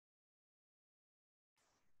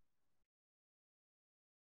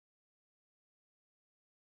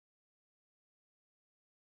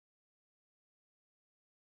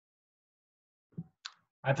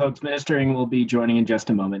Hi, folks. Minister Ng will be joining in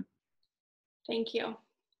just a moment. Thank you.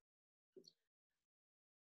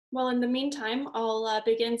 Well, in the meantime, I'll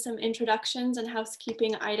begin some introductions and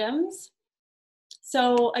housekeeping items.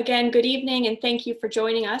 So again, good evening and thank you for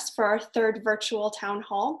joining us for our third virtual town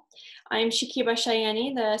hall. I'm Shakiba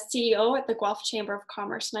Shayani, the CEO at the Guelph Chamber of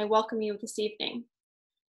Commerce, and I welcome you this evening.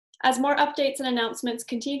 As more updates and announcements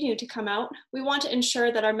continue to come out, we want to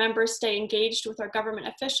ensure that our members stay engaged with our government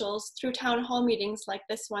officials through town hall meetings like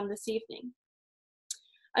this one this evening.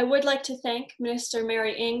 I would like to thank Minister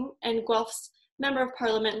Mary Ng and Guelph's Member of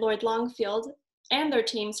Parliament Lloyd Longfield and their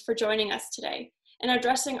teams for joining us today and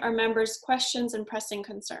addressing our members' questions and pressing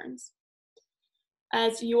concerns.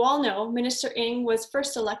 As you all know, Minister Ng was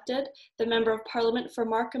first elected the Member of Parliament for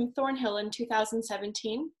Markham Thornhill in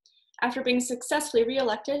 2017. After being successfully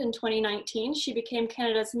re-elected in 2019, she became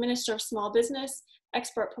Canada's Minister of Small Business,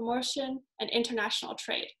 Export Promotion, and International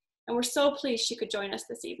Trade. And we're so pleased she could join us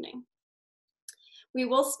this evening. We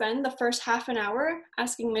will spend the first half an hour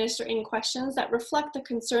asking Minister Ng questions that reflect the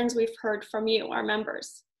concerns we've heard from you, our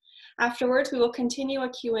members. Afterwards, we will continue a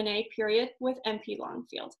Q&A period with MP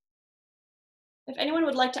Longfield. If anyone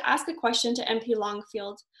would like to ask a question to MP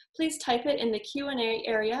Longfield, please type it in the Q&A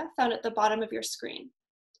area found at the bottom of your screen.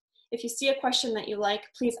 If you see a question that you like,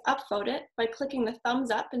 please upvote it by clicking the thumbs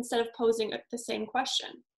up instead of posing the same question.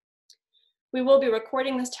 We will be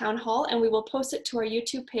recording this town hall and we will post it to our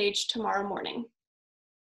YouTube page tomorrow morning.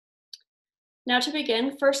 Now to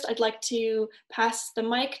begin, first I'd like to pass the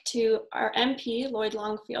mic to our MP, Lloyd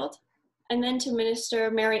Longfield, and then to Minister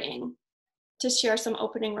Mary Ng to share some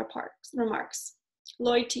opening remarks.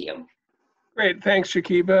 Lloyd, to you. Great, thanks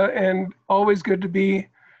Shakiba, and always good to be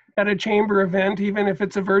at a chamber event. Even if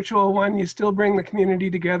it's a virtual one, you still bring the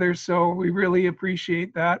community together, so we really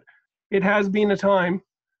appreciate that. It has been a time.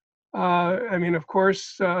 Of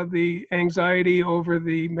course, the anxiety over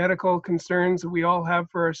the medical concerns that we all have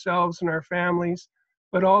for ourselves and our families,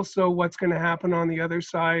 but also what's going to happen on the other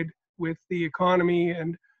side with the economy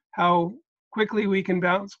and how quickly we can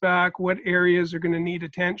bounce back, what areas are going to need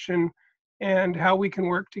attention, and how we can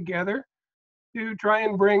work together to try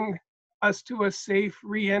and bring us to a safe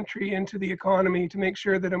re-entry into the economy, to make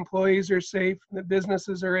sure that employees are safe, that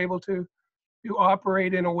businesses are able to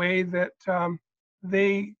operate in a way that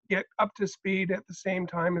they get up to speed at the same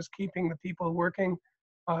time as keeping the people working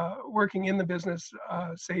in the business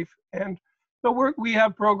safe. And so we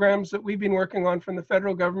have programs that we've been working on from the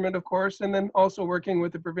federal government, of course, and then also working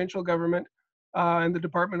with the provincial government and the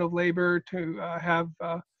Department of Labor to have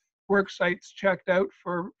work sites checked out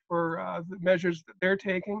for the measures that they're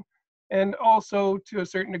taking, and also to a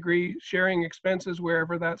certain degree sharing expenses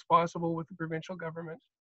wherever that's possible with the provincial government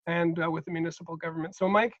and with the municipal government. So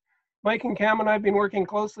Mike and Cam and I have been working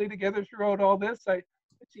closely together throughout all this. I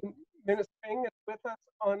see Minister Ng is with us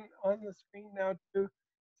on the screen now too.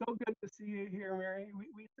 So good to see you here, Mary.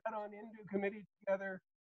 We sat on Indu committee together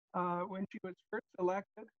when she was first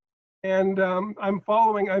elected. And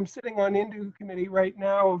I'm sitting on Indu committee right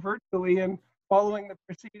now virtually and following the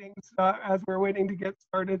proceedings as we're waiting to get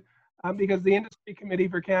started because the Industry Committee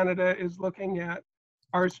for Canada is looking at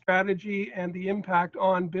our strategy and the impact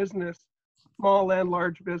on business, small and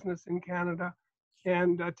large business in Canada.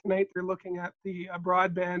 And tonight they're looking at the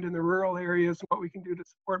broadband in the rural areas and what we can do to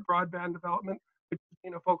support broadband development, which has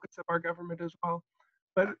been a focus of our government as well.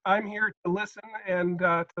 But I'm here to listen and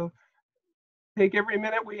to take every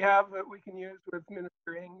minute we have that we can use with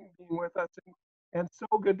Minister Ng being with us. And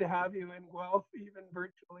so good to have you in Guelph, even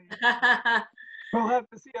virtually. We'll have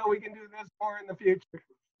to see how we can do this more in the future.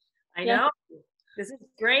 I know. This is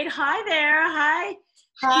great. Hi there. Hi.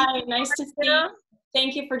 Hi, nice to see you.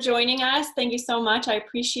 Thank you for joining us. Thank you so much. I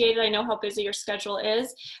appreciate it. I know how busy your schedule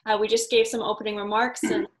is. We just gave some opening remarks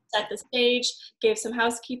and set the stage, gave some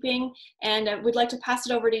housekeeping, and we'd like to pass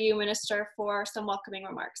it over to you, Minister, for some welcoming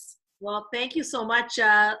remarks. Well, thank you so much,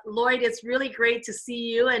 Lloyd. It's really great to see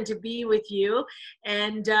you and to be with you.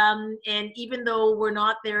 And even though we're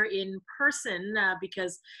not there in person,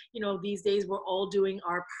 because these days we're all doing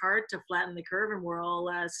our part to flatten the curve, and we're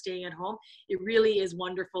all staying at home. It really is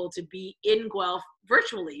wonderful to be in Guelph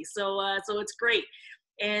virtually. So it's great.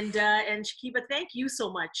 And Shakiba, thank you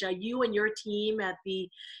so much, you and your team at the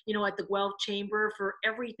Guelph Chamber for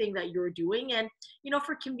everything that you're doing, and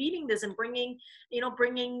for convening this and bringing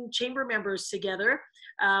chamber members together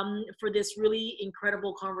for this really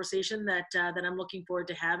incredible conversation that I'm looking forward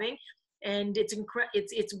to having. And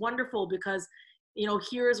it's wonderful because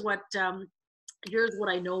here's what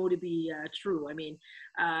I know to be true. I mean,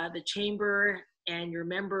 the chamber and your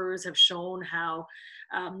members have shown how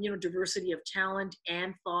diversity of talent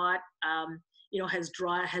and thought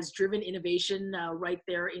has driven innovation right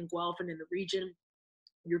there in Guelph and in the region.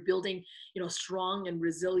 You're building, strong and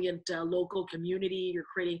resilient local community. You're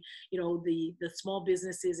creating, the small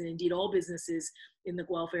businesses, and indeed all businesses in the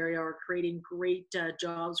Guelph area are creating great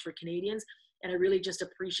jobs for Canadians. And I really just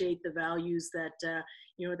appreciate the values that,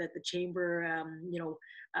 that the Chamber,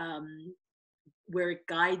 where it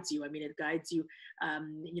guides you. I mean, it guides you,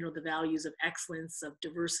 the values of excellence, of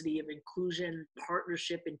diversity, of inclusion,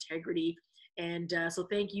 partnership, integrity. And so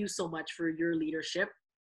thank you so much for your leadership.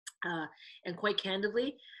 And quite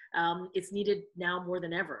candidly, it's needed now more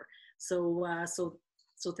than ever. So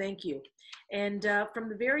thank you. And from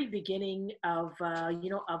the very beginning of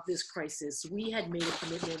this crisis, we had made a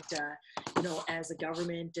commitment, as a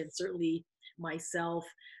government, and certainly myself,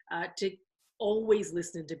 to always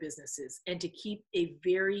listen to businesses and to keep a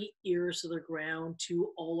very ears to the ground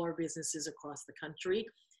to all our businesses across the country,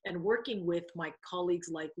 and working with my colleagues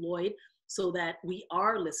like Lloyd so that we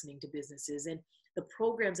are listening to businesses. And the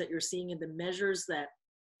programs that you're seeing and the measures that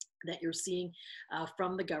you're seeing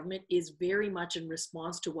from the government is very much in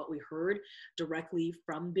response to what we heard directly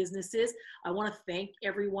from businesses. I want to thank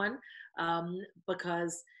everyone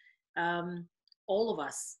because all of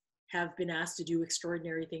us have been asked to do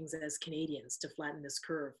extraordinary things as Canadians to flatten this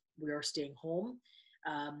curve. We are staying home.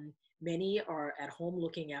 Many are at home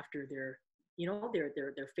looking after their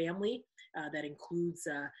family. That includes,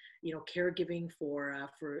 caregiving for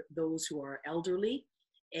those who are elderly,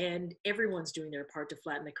 and everyone's doing their part to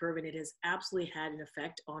flatten the curve. And it has absolutely had an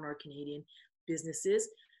effect on our Canadian businesses.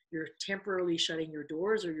 You're temporarily shutting your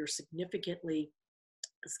doors, or you're significantly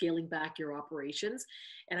scaling back your operations.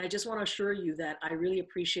 And I just want to assure you that I really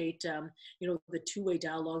appreciate, the two-way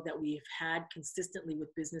dialogue that we've had consistently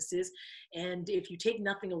with businesses. And if you take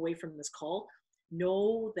nothing away from this call,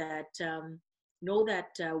 know that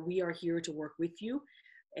we are here to work with you,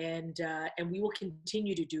 and we will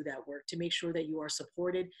continue to do that work to make sure that you are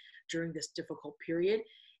supported during this difficult period,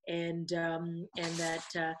 and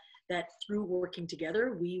that through working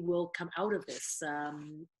together, we will come out of this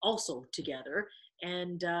also together,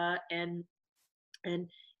 and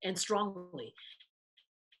strongly.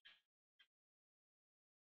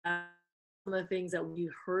 Some of the things that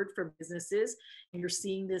we've heard from businesses, and you're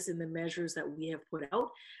seeing this in the measures that we have put out.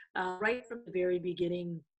 Right from the very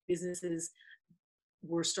beginning, businesses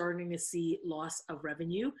were starting to see loss of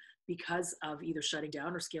revenue because of either shutting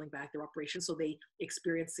down or scaling back their operations. So they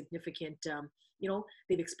experienced significant,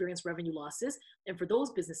 they've experienced revenue losses. And for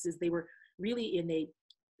those businesses, they were really in a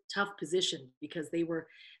tough position because they were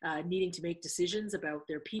needing to make decisions about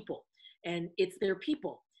their people. And it's their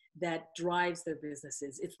people that drives their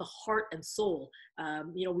businesses. It's the heart and soul.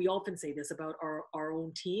 We often say this about our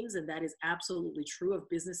own teams, and that is absolutely true of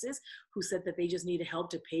businesses who said that they just needed help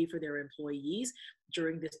to pay for their employees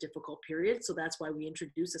during this difficult period. So that's why we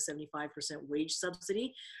introduced a 75% wage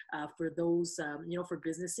subsidy for those, for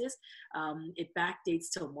businesses. It backdates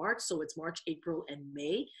till March, so it's March, April, and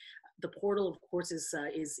May. The portal, of course, is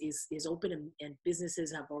open, and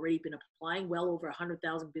businesses have already been applying. Well over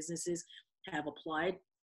 100,000 businesses have applied.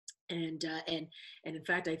 And in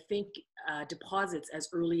fact, I think deposits as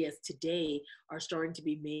early as today are starting to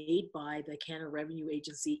be made by the Canada Revenue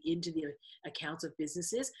Agency into the accounts of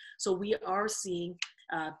businesses. So we are seeing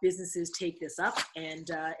businesses take this up, and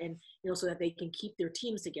so that they can keep their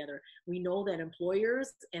teams together. We know that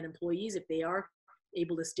employers and employees, if they are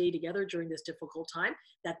able to stay together during this difficult time,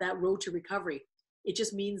 that road to recovery, it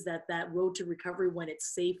just means that road to recovery, when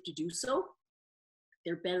it's safe to do so,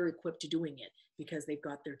 they're better equipped to doing it because they've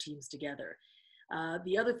got their teams together.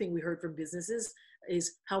 The other thing we heard from businesses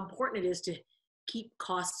is how important it is to keep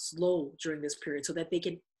costs low during this period so that they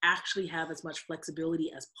can actually have as much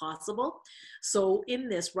flexibility as possible. So in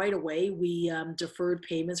this, right away, we deferred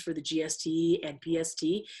payments for the GST and PST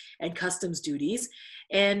and customs duties.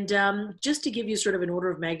 And just to give you sort of an order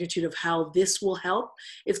of magnitude of how this will help,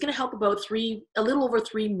 it's going to help about a little over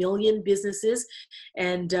 3 million businesses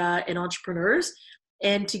and entrepreneurs.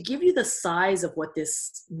 And to give you the size of what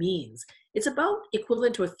this means, it's about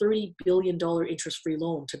equivalent to a $30 billion interest-free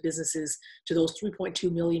loan to businesses, to those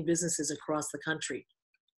 3.2 million businesses across the country,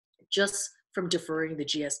 just from deferring the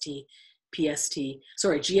GST,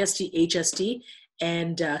 HST,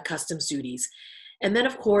 and customs duties. And then,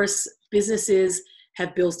 of course, businesses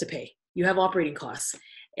have bills to pay. You have operating costs.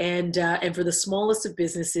 And for the smallest of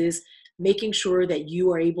businesses, making sure that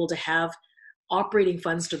you are able to have operating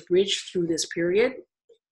funds to bridge through this period.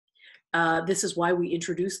 This is why we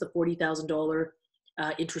introduced the $40,000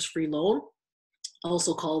 interest-free loan.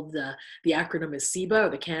 also called the acronym is CEBA, or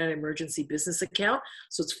the Canada Emergency Business Account.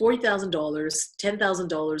 So it's $40,000.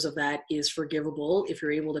 $10,000 of that is forgivable if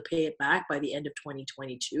you're able to pay it back by the end of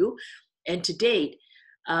 2022. And to date,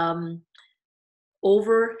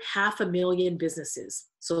 over 500,000 businesses,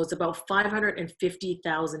 so it's about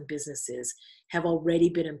 550,000 businesses, have already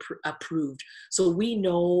been approved. So we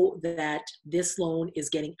know that this loan is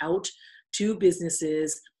getting out to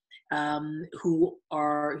businesses who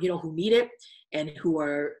are, who need it, and who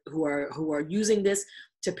are using this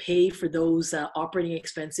to pay for those operating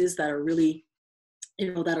expenses that are really,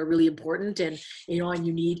 that are really important, and and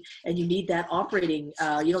you need that operating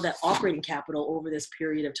that operating capital over this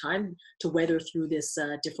period of time to weather through this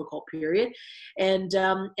difficult period. And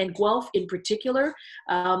Guelph in particular,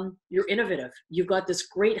 you're innovative. You've got this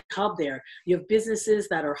great hub there. You have businesses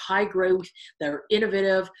that are high growth, that are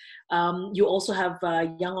innovative. You also have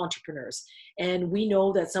young entrepreneurs. And we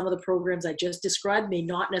know that some of the programs I just described may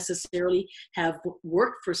not necessarily have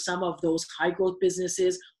worked for some of those high growth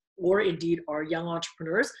businesses, or indeed our young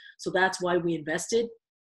entrepreneurs. So that's why we invested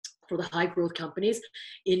for the high growth companies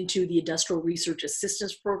into the Industrial Research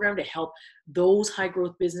Assistance Program to help those high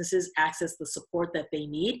growth businesses access the support that they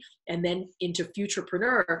need, and then into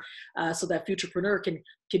Futurepreneur, so that Futurepreneur can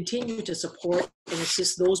continue to support and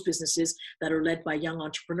assist those businesses that are led by young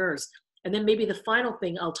entrepreneurs. And then maybe the final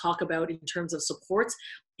thing I'll talk about in terms of supports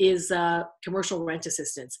is commercial rent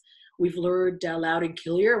assistance. We've learned loud and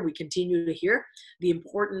clear, and we continue to hear the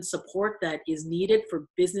important support that is needed for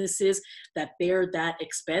businesses that bear that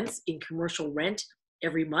expense in commercial rent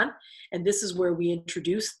every month. And this is where we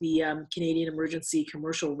introduced the Canadian Emergency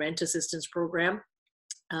Commercial Rent Assistance Program.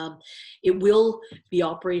 It will be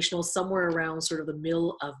operational somewhere around sort of the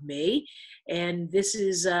middle of May. And this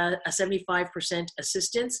is a 75%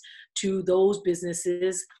 assistance to those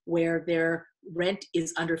businesses where their rent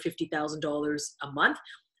is under $50,000 a month.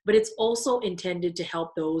 But it's also intended to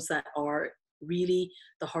help those that are really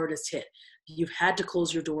the hardest hit. You've had to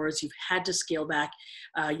close your doors. You've had to scale back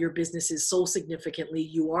your businesses so significantly.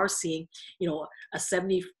 You are seeing, a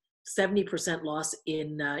 70% loss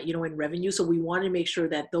in, in revenue. So we want to make sure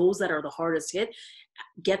that those that are the hardest hit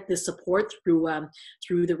get this support through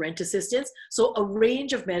the rent assistance. So a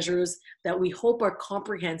range of measures that we hope are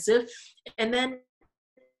comprehensive. And then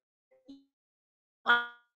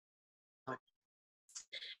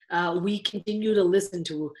we continue to listen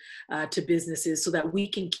to businesses so that we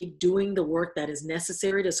can keep doing the work that is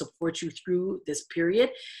necessary to support you through this period.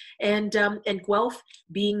 And Guelph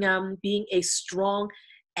being a strong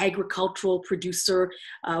agricultural producer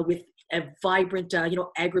with a vibrant,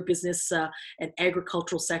 agribusiness and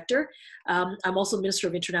agricultural sector. I'm also Minister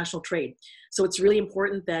of International Trade. So it's really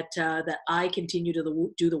important that I continue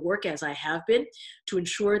to do the work as I have been to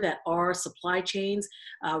ensure that our supply chains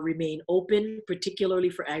remain open, particularly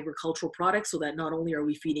for agricultural products, so that not only are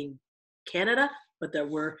we feeding Canada, but that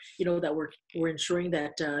we're ensuring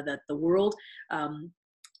that the world,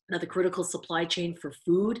 that the critical supply chain for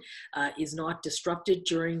food is not disrupted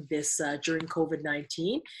during during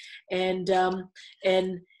COVID-19,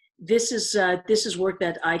 and this is work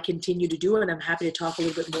that I continue to do, and I'm happy to talk a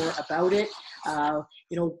little bit more about it.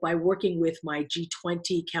 By working with my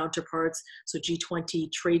G20 counterparts, so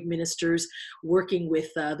G20 trade ministers, working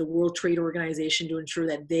with the World Trade Organization to ensure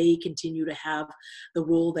that they continue to have the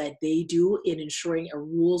role that they do in ensuring a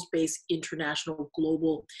rules-based international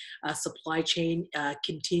global supply chain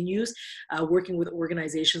continues, working with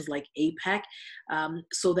organizations like APEC,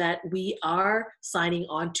 so that we are signing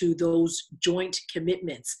on to those joint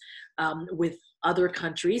commitments with other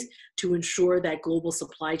countries to ensure that global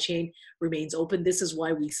supply chain remains open. This is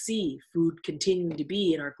why we see food continuing to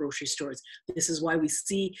be in our grocery stores. This is why we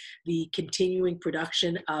see the continuing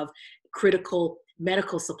production of critical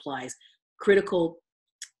medical supplies, critical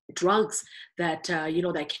drugs that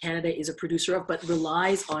that Canada is a producer of, but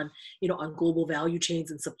relies on on global value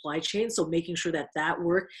chains and supply chains. So making sure that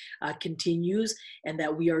work continues, and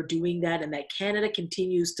that we are doing that, and that Canada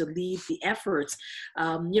continues to lead the efforts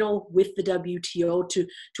with the WTO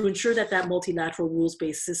to ensure that multilateral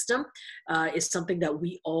rules-based system is something that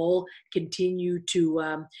we all continue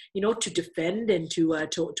to to defend and to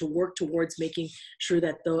work towards making sure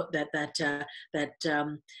that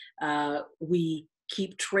we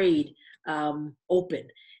keep trade open,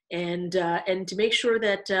 and to make sure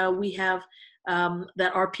that we have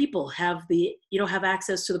that our people have have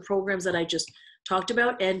access to the programs that I just talked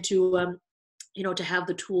about, and to to have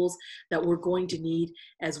the tools that we're going to need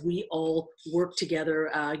as we all work together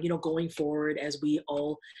going forward, as we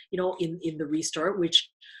all in the restart, which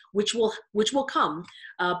will come,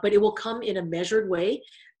 but it will come in a measured way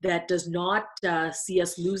that does not see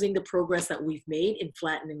us losing the progress that we've made in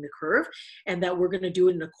flattening the curve, and that we're going to do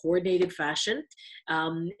it in a coordinated fashion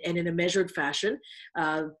and in a measured fashion,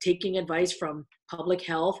 taking advice from public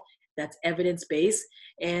health that's evidence-based,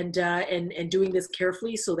 and doing this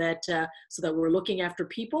carefully so that we're looking after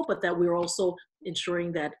people, but that we're also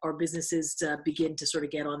ensuring that our businesses begin to sort of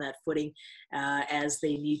get on that footing as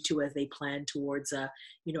they need to, as they plan towards a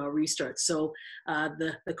restart. So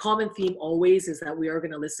the common theme always is that we are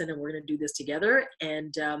going to listen, and we're going to do this together.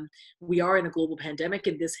 And we are in a global pandemic,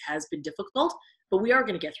 and this has been difficult, but we are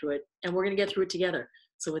going to get through it, and we're going to get through it together.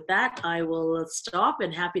 So with that, I will stop,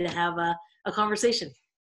 and happy to have a conversation.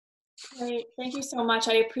 Great, thank you so much.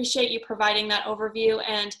 I appreciate you providing that overview,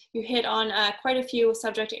 and you hit on quite a few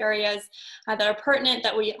subject areas that are pertinent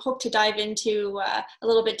that we hope to dive into a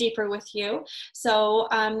little bit deeper with you. So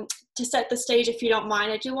to set the stage, if you don't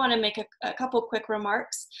mind, I do want to make a couple quick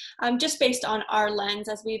remarks just based on our lens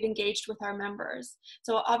as we've engaged with our members.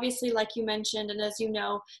 So obviously, like you mentioned, and as you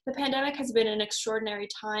know, the pandemic has been an extraordinary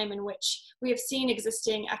time in which we have seen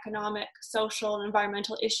existing economic, social, and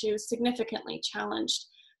environmental issues significantly challenged.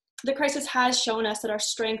 The crisis has shown us that our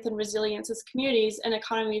strength and resilience as communities and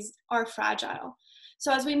economies are fragile.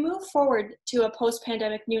 So as we move forward to a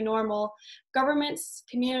post-pandemic new normal, governments,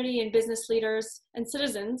 community and business leaders, and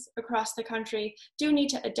citizens across the country do need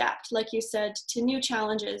to adapt, like you said, to new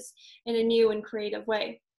challenges in a new and creative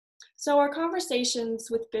way. So our conversations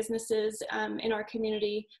with businesses in our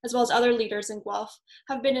community, as well as other leaders in Guelph,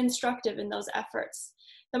 have been instructive in those efforts.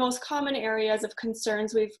 The most common areas of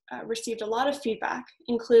concerns we've received a lot of feedback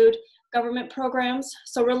include government programs,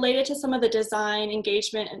 so related to some of the design,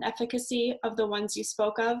 engagement, and efficacy of the ones you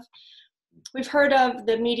spoke of. We've heard of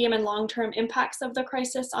the medium and long-term impacts of the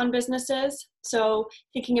crisis on businesses, so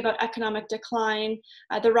thinking about economic decline,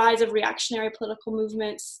 the rise of reactionary political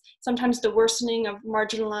movements, sometimes the worsening of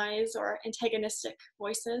marginalized or antagonistic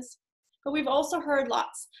voices. But we've also heard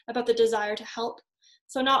lots about the desire to help.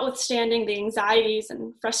 So notwithstanding the anxieties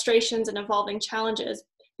and frustrations and evolving challenges,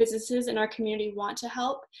 businesses in our community want to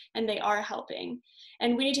help, and they are helping.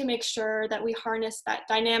 And we need to make sure that we harness that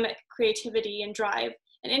dynamic creativity and drive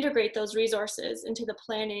and integrate those resources into the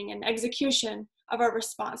planning and execution of our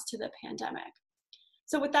response to the pandemic.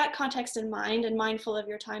 So with that context in mind, and mindful of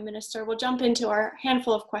your time, Minister, we'll jump into our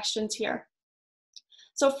handful of questions here.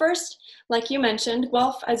 So first, like you mentioned,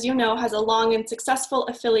 Guelph, as you know, has a long and successful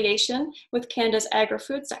affiliation with Canada's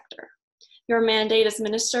agri-food sector. Your mandate as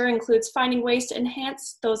minister includes finding ways to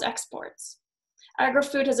enhance those exports.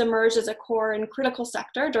 Agri-food has emerged as a core and critical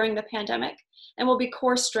sector during the pandemic and will be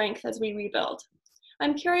core strength as we rebuild.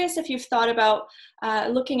 I'm curious if you've thought about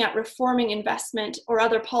looking at reforming investment or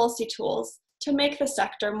other policy tools to make the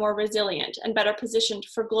sector more resilient and better positioned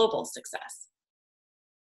for global success.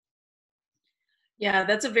 Yeah,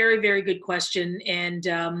 that's a very, very good question, and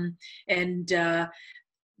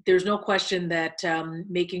there's no question that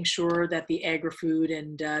making sure that the agri-food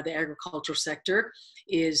and the agricultural sector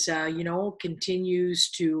is,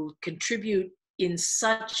 continues to contribute in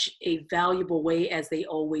such a valuable way as they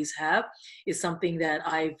always have is something that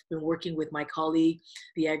I've been working with my colleague,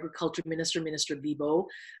 the Agriculture Minister, Minister Bibeau,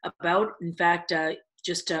 about. In fact,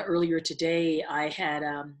 just earlier today,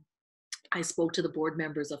 I spoke to the board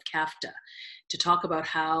members of CAFTA to talk about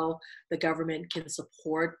how the government can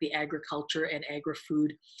support the agriculture and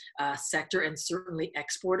agri-food sector, and certainly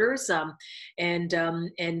exporters. And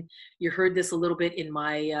you heard this a little bit in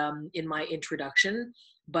my introduction,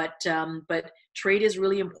 but trade is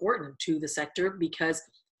really important to the sector because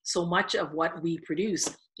so much of what we produce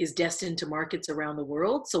is destined to markets around the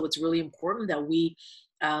world. So it's really important that we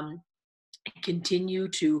continue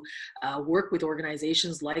to work with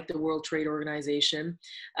organizations like the World Trade Organization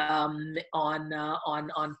on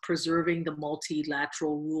preserving the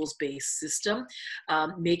multilateral rules-based system,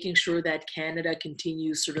 making sure that Canada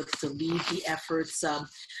continues sort of to lead the efforts,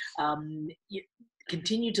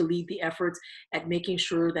 at making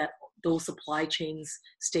sure that those supply chains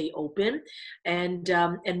stay open, and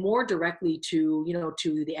more directly to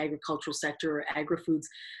the agricultural sector or agri-foods.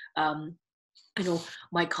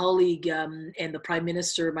 My colleague and the Prime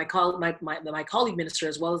Minister, my colleague minister,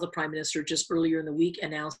 as well as the Prime Minister, just earlier in the week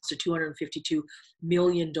announced a $252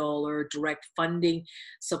 million direct funding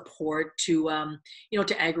support to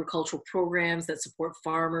agricultural programs that support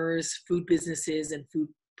farmers, food businesses, and food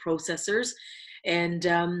processors, and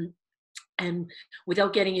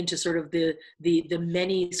without getting into sort of the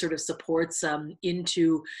many sort of supports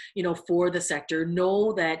into for the sector,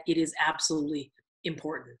 know that it is absolutely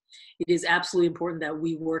important. It is absolutely important that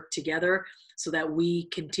we work together so that we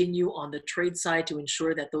continue on the trade side to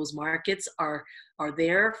ensure that those markets are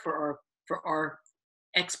there for our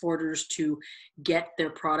exporters to get their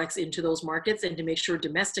products into those markets, and to make sure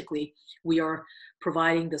domestically we are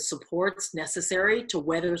providing the supports necessary to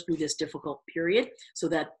weather through this difficult period, so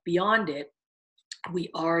that beyond it, we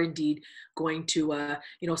are indeed going to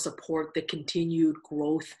support the continued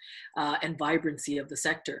growth and vibrancy of the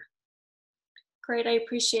sector. Great, I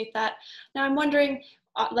appreciate that. Now I'm wondering,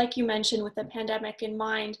 like you mentioned, with the pandemic in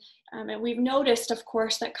mind, and we've noticed, of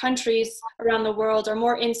course, that countries around the world are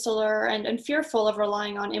more insular and fearful of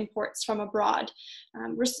relying on imports from abroad.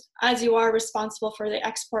 As you are responsible for the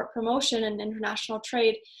export promotion and international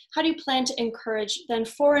trade, how do you plan to encourage then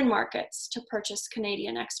foreign markets to purchase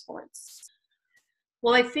Canadian exports?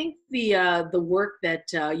 Well, I think the work that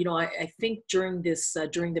I think during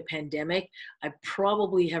the pandemic, I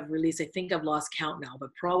probably have released, I think I've lost count now, but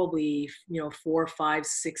probably 4, 5,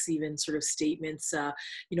 6 even sort of statements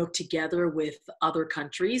together with other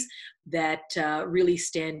countries that really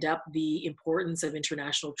stand up the importance of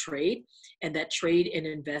international trade, and that trade and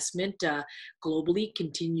investment globally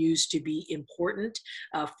continues to be important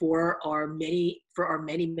for our many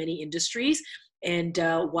industries. And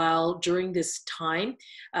while during this time,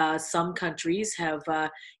 some countries have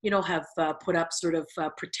put up sort of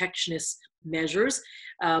protectionist measures,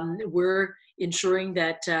 we're ensuring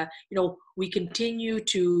that we continue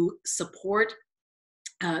to support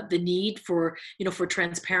the need for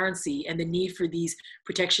transparency, and the need for these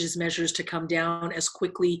protectionist measures to come down as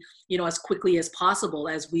quickly as possible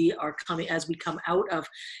as we come out of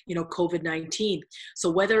COVID-19. So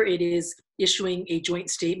whether it is issuing a joint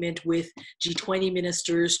statement with G20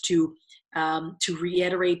 ministers to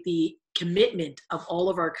reiterate the commitment of all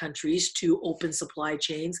of our countries to open supply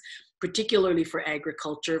chains, particularly for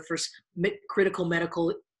agriculture, for critical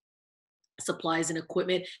medical supplies and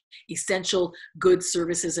equipment, essential goods,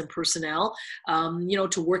 services, and personnel,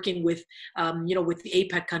 to working with the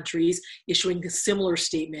APEC countries, issuing a similar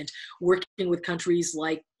statement, working with countries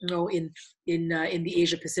like, in the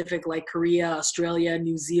Asia Pacific, like Korea, Australia,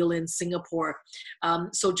 New Zealand, Singapore.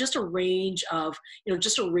 So just a range of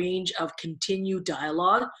continued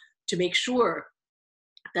dialogue to make sure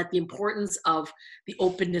that the importance of the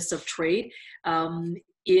openness of trade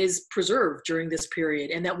is preserved during this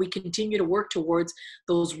period, and that we continue to work towards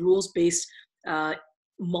those rules-based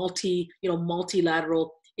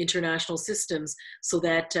multilateral international systems, so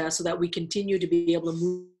that we continue to be able to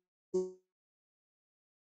move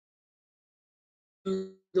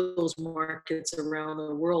those markets around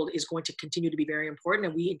the world is going to continue to be very important,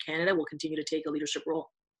 and we in Canada will continue to take a leadership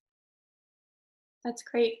role. That's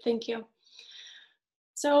great, thank you.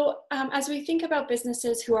 So as we think about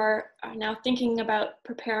businesses who are now thinking about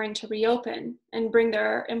preparing to reopen and bring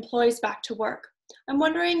their employees back to work, I'm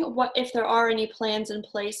wondering if there are any plans in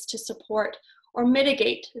place to support or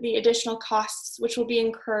mitigate the additional costs which will be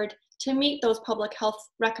incurred to meet those public health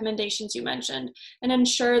recommendations you mentioned, and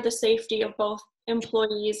ensure the safety of both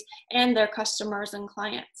employees and their customers and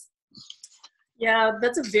clients. Yeah,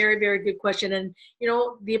 that's a very, very good question. And,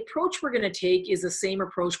 the approach we're going to take is the same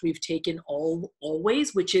approach we've taken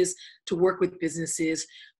always, which is to work with businesses,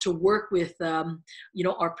 to work with,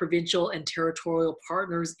 our provincial and territorial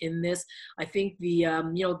partners in this. I think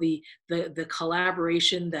the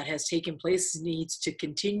collaboration that has taken place needs to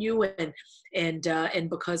continue, and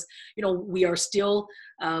because, we are still,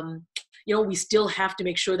 we still have to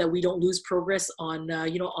make sure that we don't lose progress on,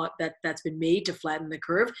 that's been made to flatten the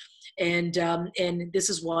curve. And this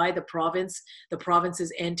is why the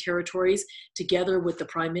provinces and territories, together with the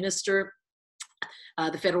Prime Minister,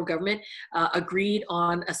 the federal government, agreed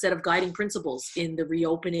on a set of guiding principles in the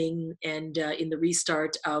reopening and in the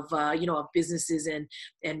restart of businesses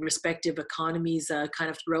and respective economies kind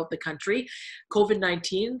of throughout the country.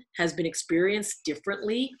 COVID-19 has been experienced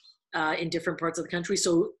differently in different parts of the country.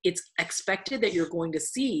 So it's expected that you're going to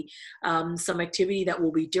see some activity that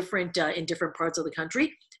will be different in different parts of the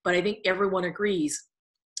country. But I think everyone agrees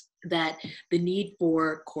that the need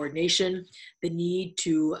for coordination, the need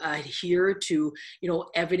to adhere to,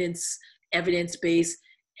 evidence-based,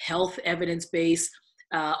 health evidence-based,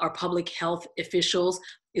 our public health officials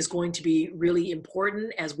is going to be really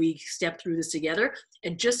important as we step through this together.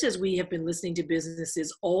 And just as we have been listening to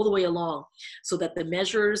businesses all the way along, so that the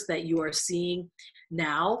measures that you are seeing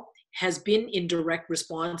now has been in direct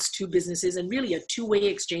response to businesses and really a two-way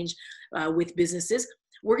exchange with businesses,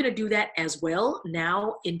 we're going to do that as well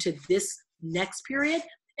now into this next period.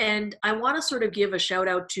 And I want to sort of give a shout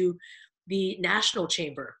out to the National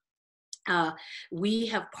Chamber. We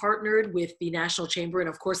have partnered with the National Chamber, and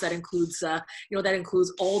of course that includes,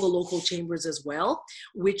 all the local chambers as well,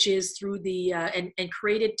 which is through the and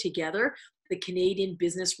created together the Canadian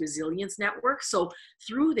Business Resilience Network. So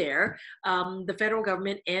through there, the federal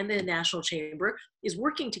government and the National Chamber is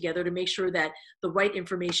working together to make sure that the right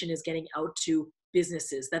information is getting out to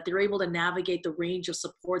businesses, that they're able to navigate the range of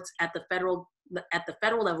supports at the federal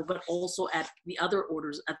level, but also at the other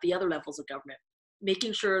levels of government,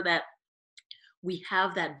 making sure that we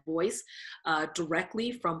have that voice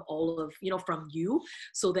directly from from you,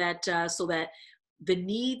 so that the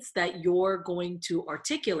needs that you're going to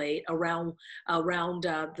articulate around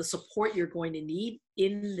the support you're going to need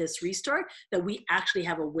in this restart, that we actually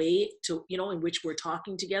have a way to, in which we're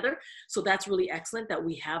talking together. So that's really excellent that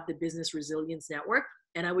we have the Business Resilience Network.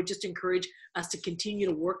 And I would just encourage us to continue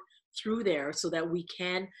to work through there so that we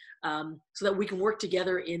can work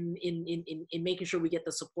together in making sure we get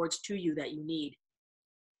the supports to you that you need.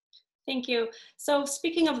 Thank you. So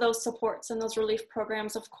speaking of those supports and those relief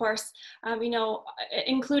programs, of course,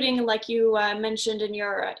 including, like you mentioned in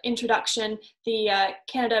your introduction, the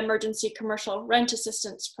Canada Emergency Commercial Rent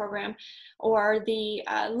Assistance Program, or the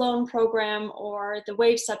loan program, or the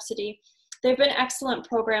wage subsidy. They've been excellent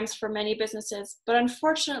programs for many businesses, but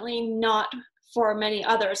unfortunately not for many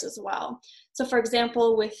others as well. So for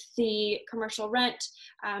example, with the commercial rent,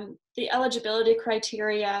 the eligibility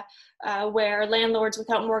criteria where landlords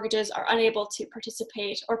without mortgages are unable to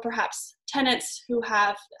participate, or perhaps tenants who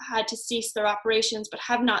have had to cease their operations but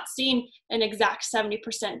have not seen an exact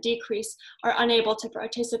 70% decrease are unable to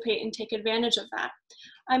participate and take advantage of that.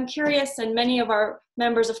 I'm curious, and many of our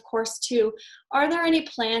members of course too, are there any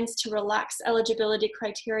plans to relax eligibility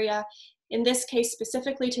criteria, in this case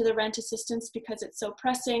specifically to the rent assistance because it's so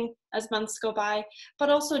pressing as months go by, but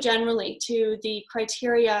also generally to the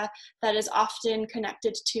criteria that is often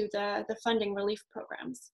connected to the funding relief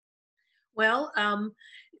programs? Well,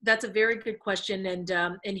 that's a very good question,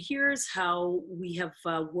 and here's how we have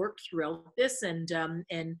worked throughout this, and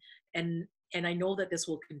I know that this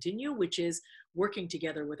will continue, which is working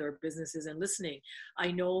together with our businesses and listening. I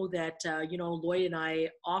know that, Lloyd and I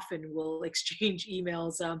often will exchange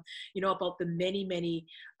emails, about the many,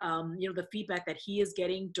 the feedback that he is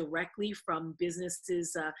getting directly from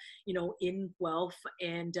businesses, in Guelph.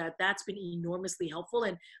 And that's been enormously helpful.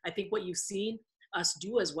 And I think what you've seen us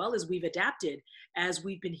do as well is we've adapted as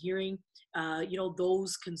we've been hearing,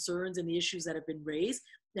 those concerns and the issues that have been raised.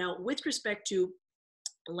 Now, with respect to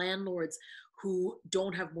landlords who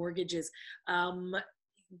don't have mortgages,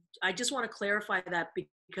 I just want to clarify that,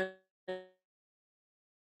 because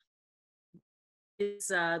it's,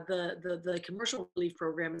 the commercial relief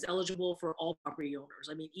program is eligible for all property owners.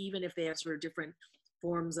 I mean, even if they have sort of different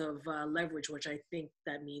forms of leverage, which I think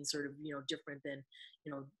that means sort of, different than,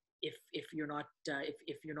 if you're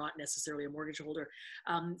not necessarily a mortgage holder.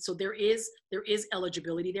 So there is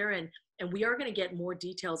eligibility there, and we are going to get more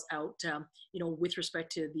details out, with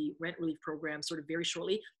respect to the rent relief program sort of very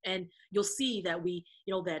shortly. And you'll see that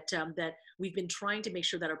that we've been trying to make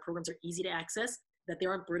sure that our programs are easy to access, that they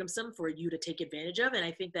aren't burdensome for you to take advantage of. And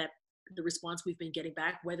I think that the response we've been getting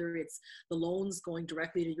back, whether it's the loans going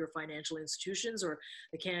directly to your financial institutions, or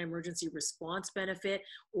the Canada Emergency Response Benefit,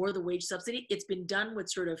 or the wage subsidy, it's been done with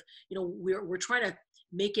sort of, we're trying to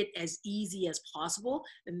make it as easy as possible,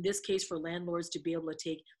 in this case for landlords to be able to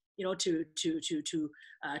take,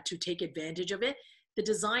 to take advantage of it. The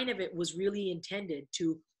design of it was really intended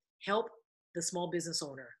to help the small business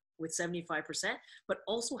owner with 75%, but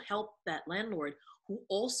also help that landlord who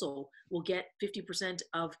also will get 50%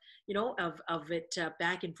 of it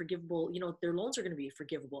back in forgivable. Their loans are going to be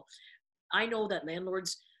forgivable. I know that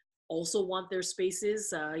landlords also want their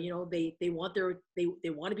spaces. They want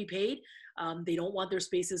to be paid. They don't want their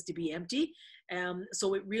spaces to be empty.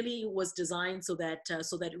 So it really was designed so that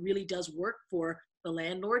it really does work for the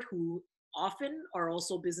landlord, who often are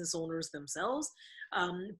also business owners themselves,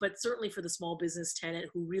 but certainly for the small business tenant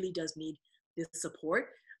who really does need this support.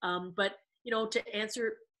 But to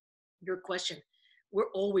answer your question, we're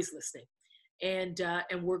always listening, and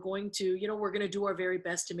we're going to do our very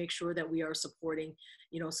best to make sure that we are supporting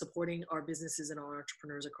our businesses and our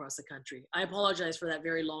entrepreneurs across the country. I apologize for that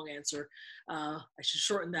very long answer. I should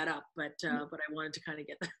shorten that up, but I wanted to kind of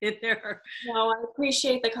get that in there. No, I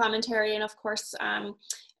appreciate the commentary, and of course,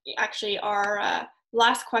 actually our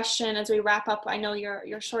last question as we wrap up, I know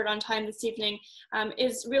you're short on time this evening,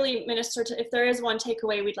 is really, Minister, if there is one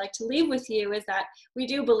takeaway we'd like to leave with you, is that we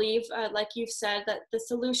do believe, like you've said, that the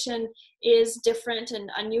solution is different and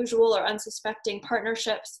unusual or unsuspecting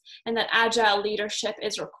partnerships, and that agile leadership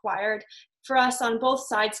is required for us on both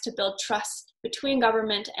sides to build trust between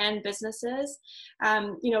government and businesses.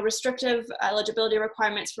 Restrictive eligibility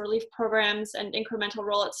requirements for relief programs and incremental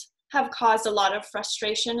rollouts have caused a lot of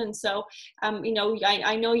frustration. And so, you know,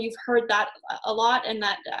 I know you've heard that a lot, and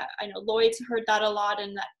that I know Lloyd's heard that a lot,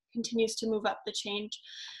 and that continues to move up the change.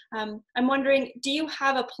 I'm wondering, do you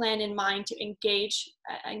have a plan in mind to engage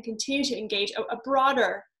and continue to engage a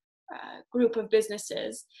broader group of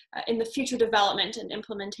businesses in the future development and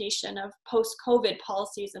implementation of post-COVID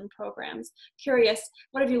policies and programs? Curious,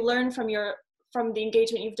 what have you learned from the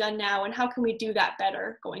engagement you've done now, and how can we do that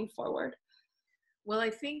better going forward? Well, I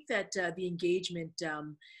think that the engagement,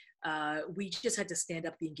 we just had to stand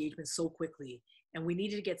up the engagement so quickly, and we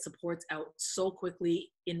needed to get supports out so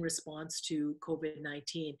quickly in response to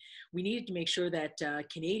COVID-19. We needed to make sure that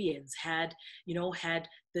Canadians had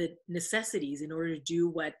the necessities in order to do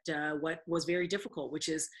what was very difficult, which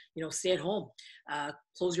is, you know, stay at home,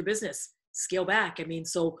 close your business, scale back. I mean,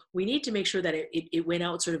 so we need to make sure that it went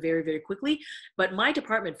out sort of very, very quickly. But my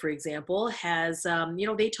department, for example, has, you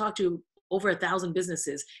know, they talk to over 1,000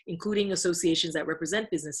 businesses, including associations that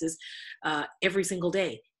represent businesses, every single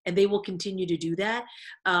day. And they will continue to do that.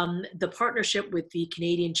 The partnership with the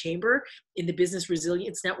Canadian Chamber in the Business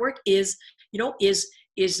Resilience Network is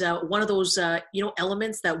one of those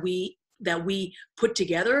elements that we put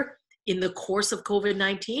together in the course of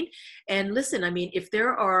COVID-19. And listen, I mean, if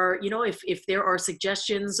there are, if there are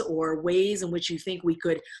suggestions or ways in which you think we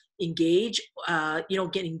could engage,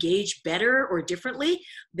 get engaged better or differently,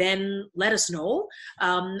 then let us know.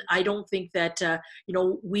 I don't think that,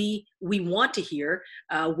 we want to hear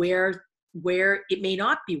where it may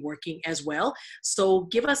not be working as well. So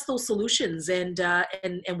give us those solutions, and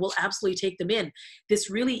we'll absolutely take them in. This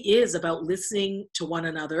really is about listening to one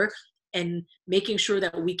another and making sure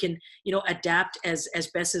that we can, adapt as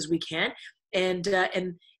best as we can. And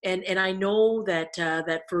I know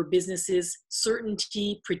that for businesses,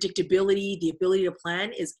 certainty, predictability, the ability to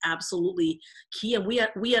plan is absolutely key, and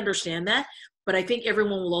we understand that. But I think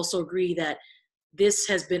everyone will also agree that this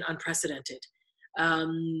has been unprecedented.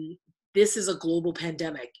 This is a global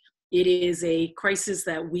pandemic. It is a crisis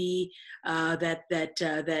that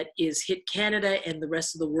that is hit Canada and the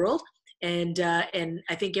rest of the world. And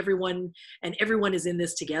I think everyone is in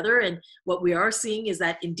this together. And what we are seeing is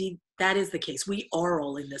that indeed that is the case. We are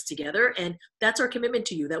all in this together, and that's our commitment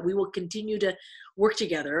to you, that we will continue to work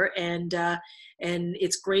together. And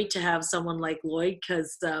it's great to have someone like Lloyd,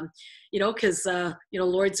 because Lloyd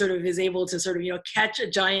sort of is able to sort of catch a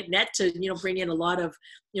giant net to bring in a lot of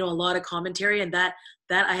commentary, and that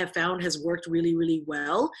I have found has worked really, really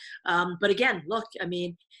well. But again, look, I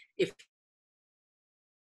mean, if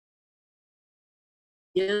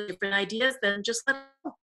different ideas, then just let us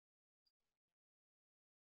know.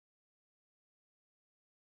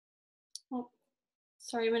 Oh,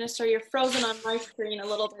 sorry, Minister, you're frozen on my screen a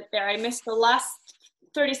little bit there. I missed the last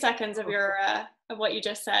 30 seconds of your of what you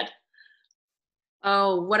just said.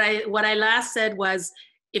 Oh, what I last said was,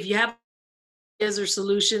 if you have ideas or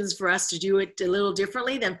solutions for us to do it a little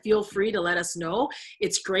differently, then feel free to let us know.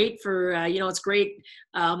 It's great for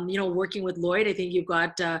working with Lloyd. I think you've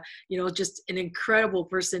got just an incredible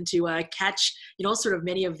person to catch sort of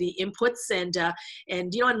many of the inputs, and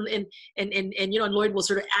Lloyd will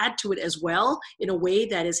sort of add to it as well in a way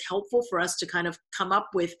that is helpful for us to kind of come up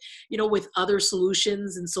with with other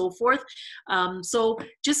solutions and so forth. So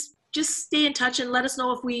just stay in touch and let us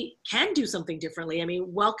know if we can do something differently. I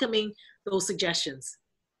mean, welcoming those suggestions.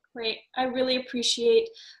 Great. I really appreciate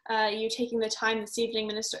you taking the time this evening,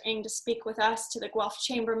 Minister Ng, to speak with us, to the Guelph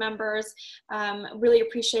Chamber members. Really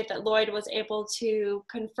appreciate that Lloyd was able to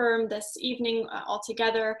confirm this evening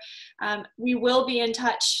altogether. We will be in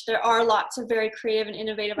touch. There are lots of very creative and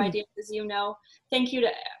innovative ideas, as you know. Thank you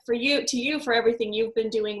to you for everything you've been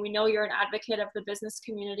doing. We know you're an advocate of the business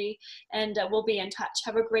community, and we'll be in touch.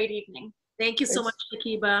 Have a great evening. Thank you so much,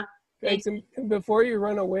 Shakiba. Thanks. And before you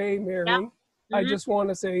run away, Mary, yeah. I just want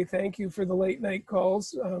to say thank you for the late night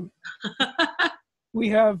calls. We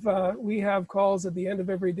have calls at the end of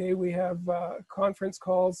every day. We have conference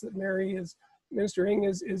calls that Minister Ng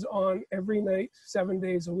is on every night, 7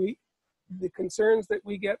 days a week. The concerns that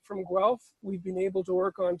we get from Guelph, we've been able to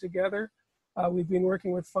work on together. We've been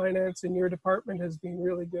working with finance, and your department has been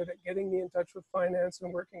really good at getting me in touch with finance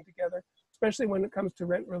and working together, especially when it comes to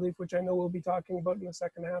rent relief, which I know we'll be talking about in the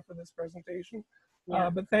second half of this presentation.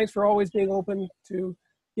 Yeah. But thanks for always being open to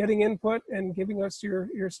getting input and giving us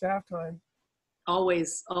your staff time.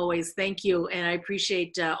 Always, always. Thank you. And I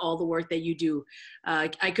appreciate all the work that you do.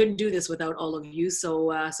 I couldn't do this without all of you.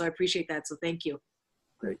 So I appreciate that. So thank you.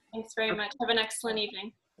 Great. Thanks very much. Have an excellent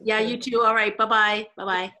evening. Yeah, you too. All right. Bye-bye.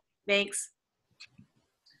 Bye-bye. Thanks.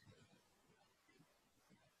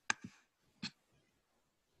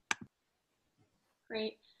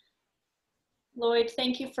 Great. Lloyd,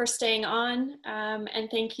 thank you for staying on, and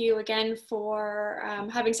thank you again for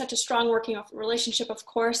having such a strong working relationship, of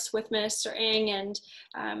course, with Minister Ng,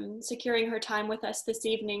 and securing her time with us this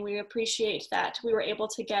evening. We appreciate that we were able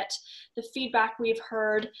to get the feedback we've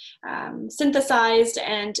heard synthesized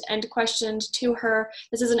and questioned to her.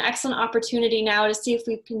 This is an excellent opportunity now to see if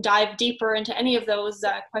we can dive deeper into any of those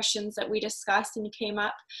questions that we discussed and came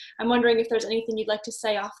up. I'm wondering if there's anything you'd like to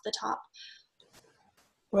say off the top.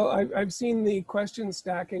 Well, I've seen the questions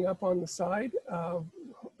stacking up on the side.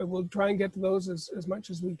 We'll try and get to those as much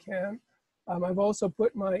as we can. I've also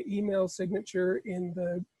put my email signature in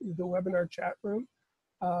the webinar chat room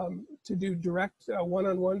to do direct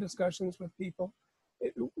one-on-one discussions with people.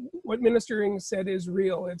 What Minister Ng said is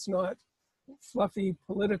real. It's not fluffy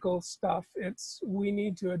political stuff. We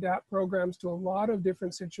need to adapt programs to a lot of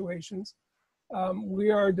different situations. We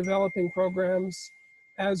are developing programs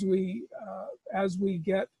as we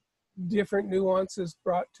get different nuances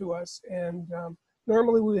brought to us. And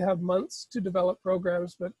normally we have months to develop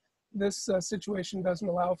programs, but this situation doesn't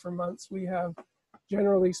allow for months. We have,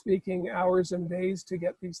 generally speaking, hours and days to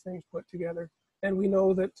get these things put together. And we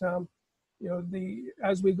know that you know,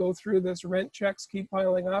 as we go through this, rent checks keep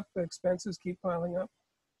piling up, expenses keep piling up.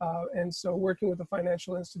 And so working with the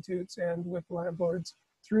financial institutes and with landlords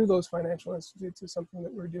through those financial institutes is something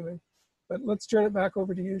that we're doing. But let's turn it back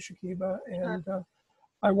over to you, Shakiba. And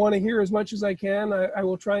I want to hear as much as I can. I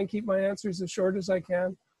will try and keep my answers as short as I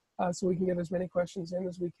can so we can get as many questions in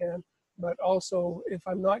as we can. But also, if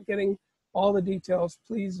I'm not getting all the details,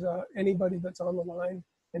 please, anybody that's on the line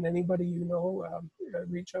and anybody you know,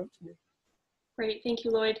 reach out to me. Great, thank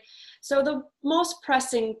you, Lloyd. So the most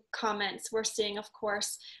pressing comments we're seeing, of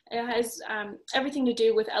course, it has everything to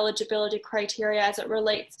do with eligibility criteria as it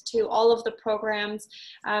relates to all of the programs.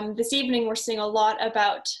 This evening, we're seeing a lot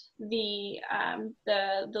about the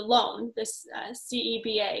loan, this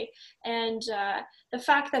CEBA, and the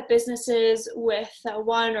fact that businesses with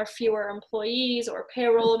one or fewer employees or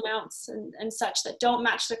payroll amounts and such that don't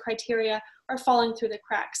match the criteria are falling through the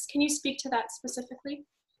cracks. Can you speak to that specifically?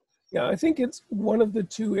 Yeah, I think it's one of the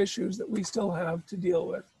two issues that we still have to deal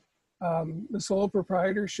with. The sole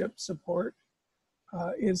proprietorship support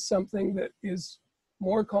is something that is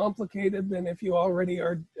more complicated than if you already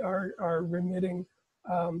are remitting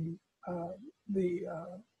the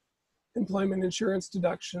employment insurance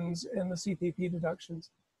deductions and the CPP deductions,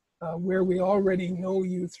 where we already know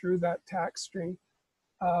you through that tax stream.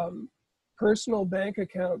 Personal bank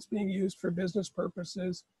accounts being used for business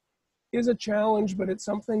purposes is a challenge, but it's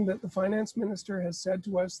something that the finance minister has said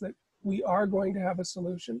to us that we are going to have a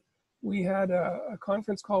solution. We had a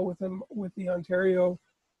conference call with him, with the Ontario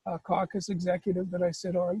caucus executive that I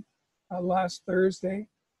sit on last Thursday.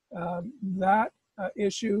 That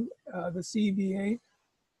issue, the CBA,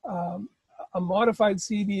 a modified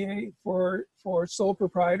CBA for sole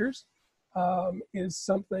proprietors is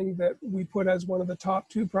something that we put as one of the top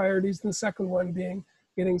two priorities. The second one being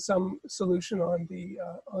getting some solution on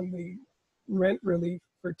the rent relief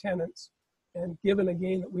for tenants. And given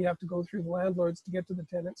again that we have to go through the landlords to get to the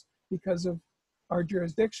tenants because of our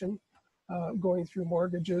jurisdiction, going through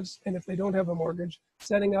mortgages, and if they don't have a mortgage,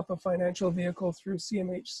 setting up a financial vehicle through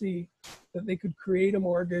CMHC that they could create a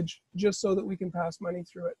mortgage just so that we can pass money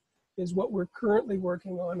through it, is what we're currently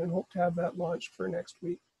working on, and hope to have that launched for next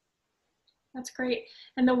week. That's great.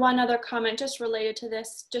 And the one other comment just related to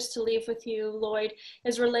this, just to leave with you, Lloyd,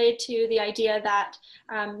 is related to the idea that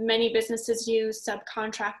many businesses use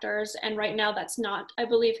subcontractors, and right now that's not, I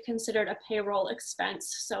believe, considered a payroll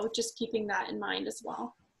expense. So just keeping that in mind as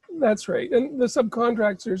well. That's right. And the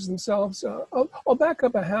subcontractors themselves, I'll back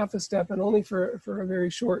up a half a step, and only for a very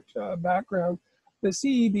short background. The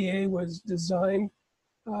CEBA was designed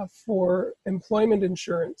for employment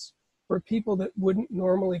insurance for people that wouldn't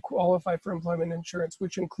normally qualify for employment insurance,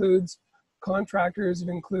 which includes contractors, it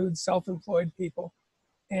includes self-employed people.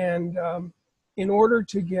 And in order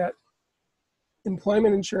to get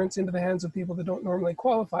employment insurance into the hands of people that don't normally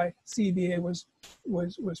qualify, CEBA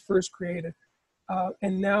was first created.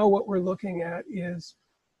 And now what we're looking at is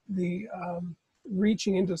the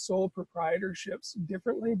reaching into sole proprietorships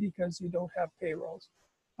differently because you don't have payrolls.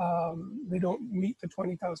 They don't meet the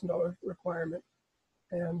 $20,000 requirement.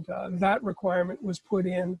 And that requirement was put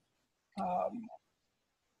in, I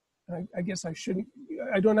guess I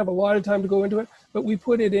don't have a lot of time to go into it, but we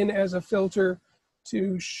put it in as a filter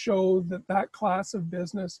to show that that class of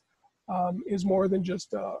business is more than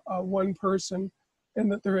just a one person,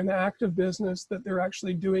 and that they're an active business, that they're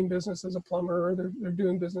actually doing business as a plumber, or they're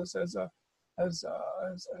doing business as a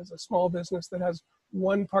small business that has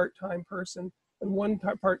one part-time person, and one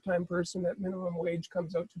part-time person at minimum wage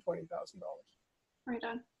comes out to $20,000. Right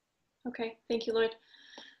on. Okay, thank you, Lloyd.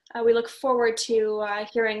 We look forward to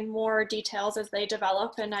hearing more details as they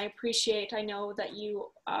develop, and I know that you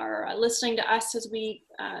are listening to us as we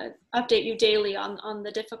update you daily on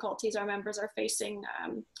the difficulties our members are facing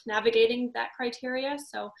navigating that criteria.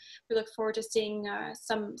 So we look forward to seeing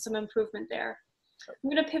some improvement there.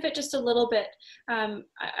 I'm going to pivot just a little bit.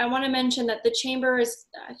 I want to mention that the Chamber is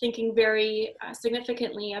thinking very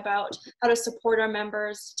significantly about how to support our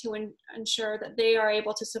members to ensure that they are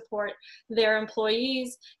able to support their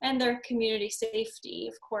employees and their community safety,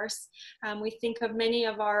 of course. We think of many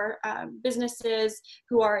of our businesses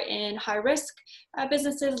who are in high-risk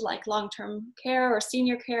businesses like long-term care or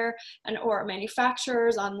senior care or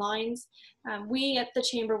manufacturers on lines. We at the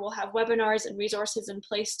Chamber will have webinars and resources in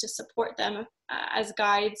place to support them as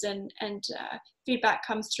guides, and feedback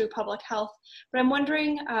comes through public health. But I'm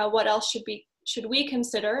wondering what else should we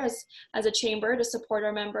consider as a Chamber to support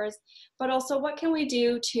our members, but also what can we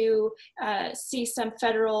do to see some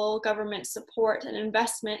federal government support and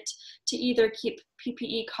investment to either keep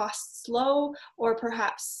PPE costs low or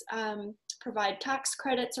perhaps provide tax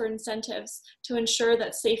credits or incentives to ensure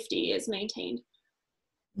that safety is maintained.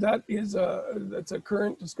 That's a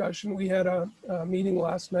current discussion. We had a meeting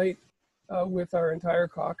last night with our entire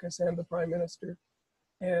caucus and the Prime Minister,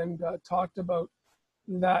 and talked about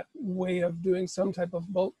that way of doing some type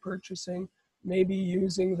of bulk purchasing, maybe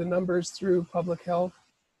using the numbers through public health.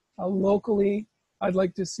 Locally, I'd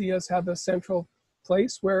like to see us have a central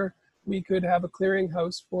place where we could have a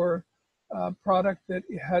clearinghouse for product that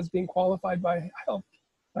has been qualified by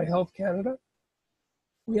Health Canada.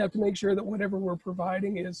 We have to make sure that whatever we're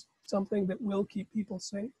providing is something that will keep people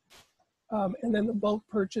safe. And then the bulk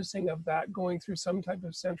purchasing of that going through some type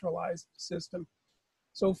of centralized system.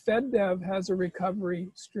 So FedDev has a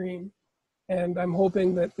recovery stream, and I'm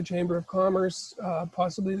hoping that the Chamber of Commerce,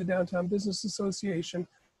 possibly the Downtown Business Association,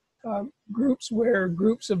 groups where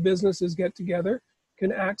groups of businesses get together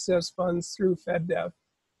can access funds through FedDev.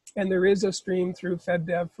 And there is a stream through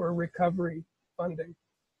FedDev for recovery funding.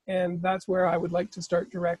 And that's where I would like to start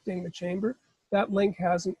directing the Chamber. That link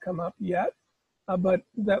hasn't come up yet, but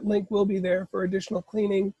that link will be there for additional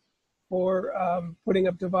cleaning, for putting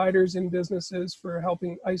up dividers in businesses, for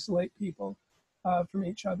helping isolate people from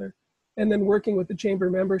each other, and then working with the Chamber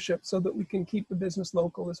membership so that we can keep the business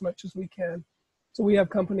local as much as we can. So we have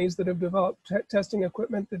companies that have developed testing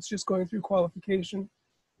equipment that's just going through qualification.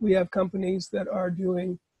 We have companies that are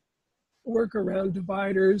doing work around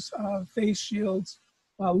dividers, face shields.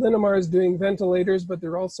 Linamar is doing ventilators, but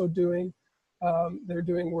they're also doing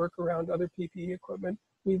work around other PPE equipment.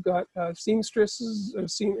 We've got seamstresses,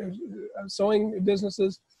 sewing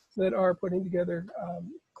businesses that are putting together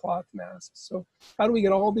cloth masks. So how do we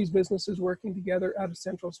get all these businesses working together at a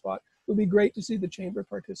central spot? It would be great to see the Chamber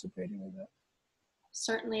participating in that.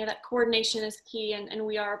 Certainly, that coordination is key, and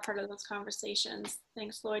we are a part of those conversations.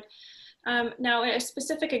 Thanks, Lloyd. Now, a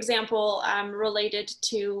specific example related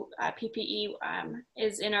to PPE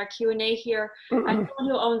is in our Q&A here. Someone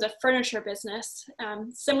who owns a furniture business,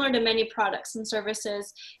 similar to many products and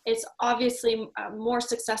services, it's obviously more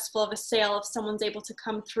successful of a sale if someone's able to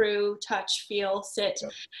come through, touch, feel, sit.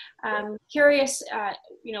 Curious,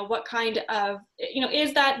 what kind of,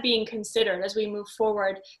 is that being considered as we move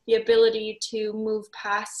forward, the ability to move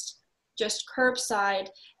past just curbside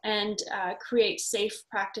and create safe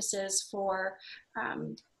practices for,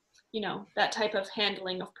 that type of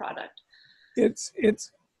handling of product? It's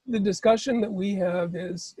the discussion that we have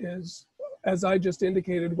is as I just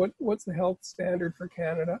indicated, what's the health standard for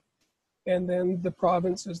Canada, and then the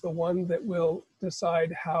province is the one that will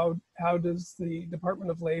decide how does the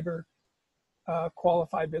Department of Labor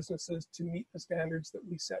qualify businesses to meet the standards that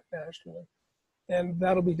we set nationally, and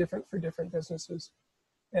that'll be different for different businesses.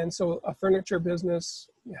 And so a furniture business,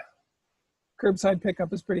 curbside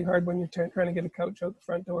pickup is pretty hard when you're trying to get a couch out the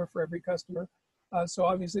front door for every customer. So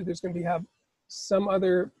obviously there's going to have some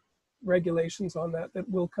other regulations on that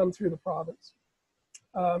will come through the province.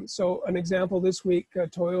 So an example this week,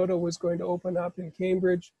 Toyota was going to open up in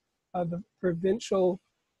Cambridge. The provincial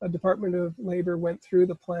Department of Labor went through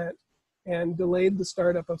the plant and delayed the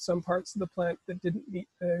startup of some parts of the plant that didn't meet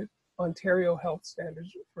the Ontario health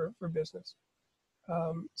standards for business.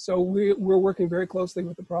 So we're working very closely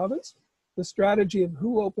with the province. The strategy of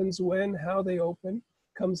who opens when, how they open,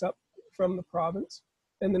 comes up from the province.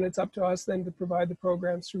 And then it's up to us then to provide the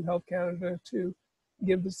programs through Health Canada to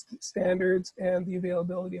give the standards and the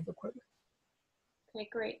availability of equipment. Okay,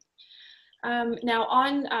 great. Now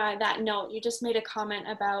on that note, you just made a comment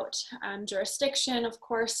about jurisdiction, of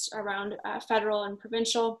course, around federal and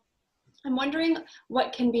provincial. I'm wondering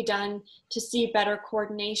what can be done to see better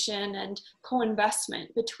coordination and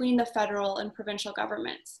co-investment between the federal and provincial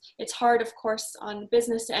governments. It's hard, of course, on the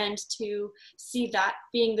business end to see that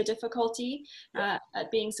being the difficulty at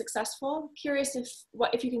being successful. Curious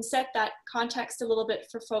if you can set that context a little bit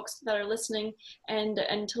for folks that are listening, and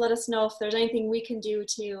to let us know if there's anything we can do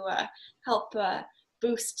to help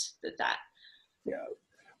boost that. Yeah,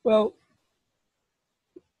 well,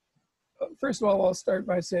 first of all, I'll start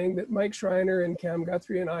by saying that Mike Schreiner and Cam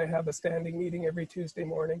Guthrie and I have a standing meeting every Tuesday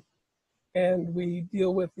morning, and we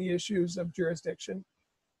deal with the issues of jurisdiction,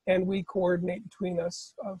 and we coordinate between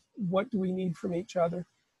us of what do we need from each other.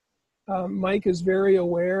 Mike is very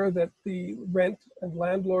aware that the rent and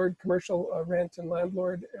landlord, commercial rent and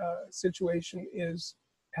landlord situation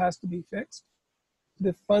has to be fixed.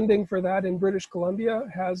 The funding for that in British Columbia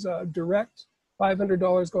has a direct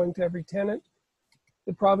 $500 going to every tenant.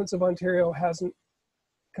 The province of Ontario hasn't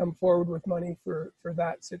come forward with money for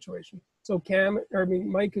that situation. So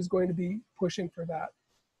Mike is going to be pushing for that.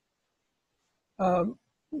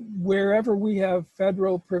 Wherever we have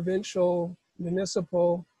federal, provincial,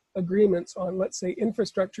 municipal agreements on, let's say,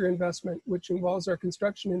 infrastructure investment, which involves our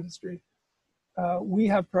construction industry, we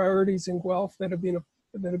have priorities in Guelph that have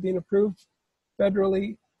been approved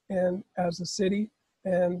federally and as a city,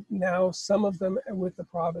 and now some of them with the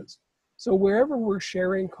province. So wherever we're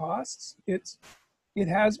sharing costs, it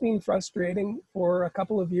has been frustrating for a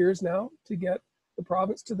couple of years now to get the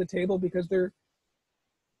province to the table because they're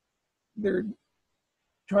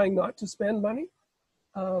trying not to spend money.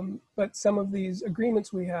 But some of these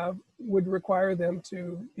agreements we have would require them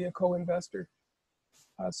to be a co-investor.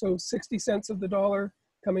 So 60 cents of the dollar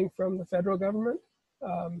coming from the federal government,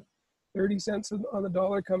 30 cents on the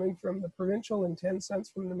dollar coming from the provincial, and 10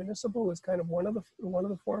 cents from the municipal is kind of one of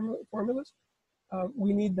the formulas.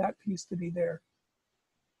 We need that piece to be there.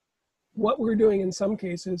 What we're doing in some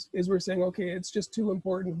cases is we're saying, okay, it's just too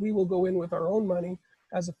important. We will go in with our own money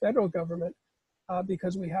as a federal government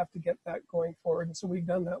because we have to get that going forward. And so we've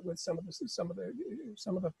done that with some of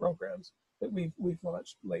the programs that we've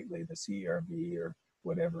launched lately, the CERB or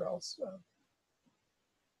whatever else.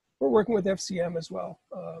 We're working with FCM as well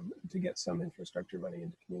to get some infrastructure money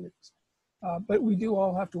into communities. But we do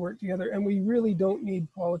all have to work together, and we really don't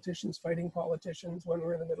need politicians fighting politicians when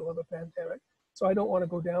we're in the middle of a pandemic. So I don't want to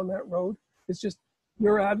go down that road. It's just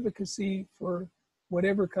your advocacy for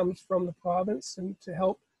whatever comes from the province and to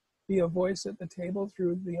help be a voice at the table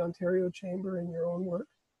through the Ontario Chamber and your own work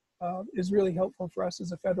is really helpful for us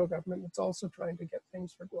as a federal government that's also trying to get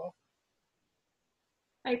things for Guelph.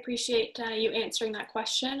 I appreciate you answering that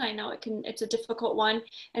question. I know it's a difficult one,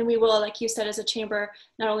 and we will, like you said, as a chamber,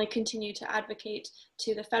 not only continue to advocate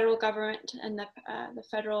to the federal government and the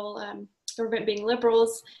federal government being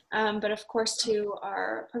Liberals, but of course to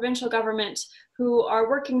our provincial government, who are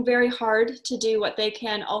working very hard to do what they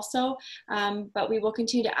can also, but we will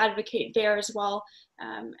continue to advocate there as well,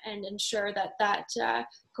 and ensure that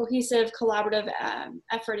cohesive, collaborative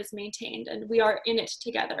effort is maintained, and we are in it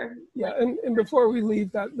together. Yeah, and before we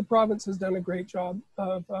leave, that the province has done a great job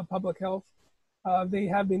of public health. They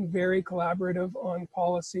have been very collaborative on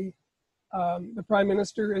policy. The Prime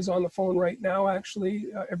Minister is on the phone right now, actually.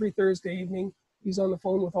 Every Thursday evening, he's on the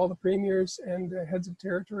phone with all the premiers and heads of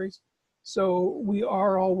territories. So we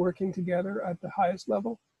are all working together at the highest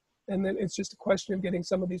level. And then it's just a question of getting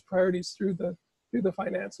some of these priorities through the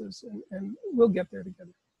finances, and we'll get there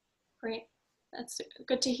together. Great. That's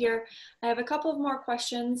good to hear. I have a couple of more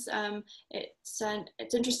questions. It's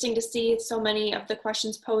interesting to see so many of the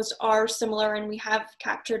questions posed are similar, and we have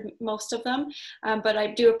captured most of them. But I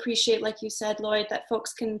do appreciate, like you said, Lloyd, that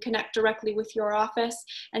folks can connect directly with your office,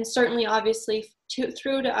 and certainly, obviously,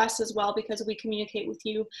 through to us as well, because we communicate with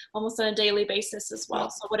you almost on a daily basis as well.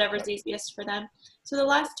 So whatever's easiest for them. So the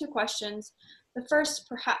last two questions. The first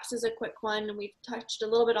perhaps is a quick one, and we've touched a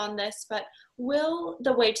little bit on this, but will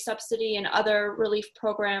the wage subsidy and other relief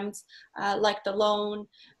programs like the loan,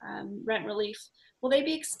 rent relief, will they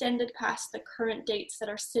be extended past the current dates that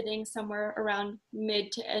are sitting somewhere around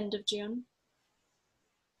mid to end of June?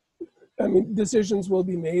 I mean, decisions will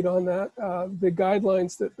be made on that. The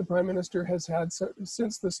guidelines that the Prime Minister has had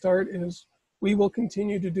since the start is we will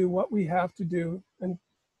continue to do what we have to do and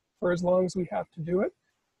for as long as we have to do it.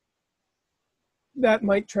 That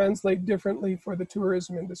might translate differently for the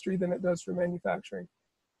tourism industry than it does for manufacturing.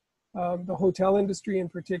 The hotel industry in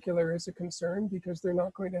particular is a concern because they're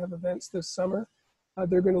not going to have events this summer.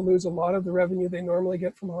 They're going to lose a lot of the revenue they normally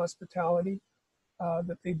get from hospitality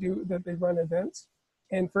that they run events.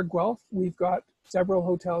 And for Guelph, we've got several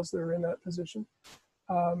hotels that are in that position.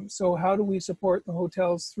 So how do we support the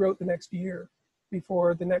hotels throughout the next year?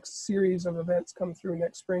 before the next series of events come through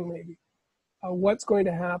next spring, maybe. What's going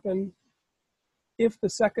to happen if the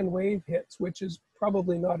second wave hits, which is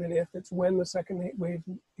probably not an if, it's when the second wave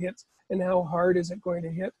hits, and how hard is it going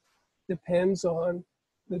to hit, depends on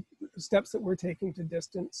the steps that we're taking to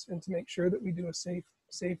distance and to make sure that we do a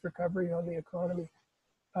safe recovery on the economy.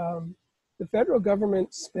 The federal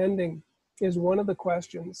government spending is one of the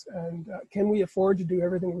questions, and can we afford to do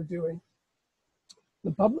everything we're doing?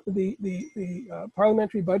 The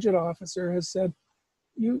parliamentary budget officer has said,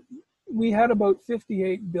 we had about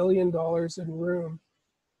 $58 billion in room.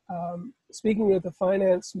 Speaking with the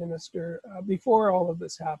finance minister, before all of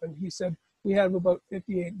this happened, he said, we have about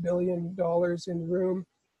 $58 billion in room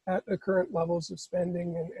at the current levels of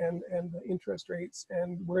spending and the interest rates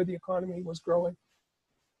and where the economy was growing.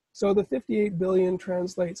 So the 58 billion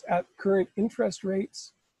translates at current interest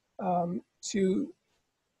rates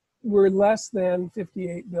we're less than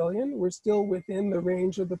 58 billion. We're still within the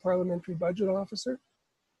range of the parliamentary budget officer.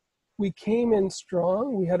 We came in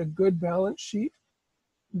strong. We had a good balance sheet.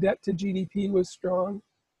 Debt to GDP was strong.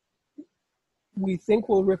 We think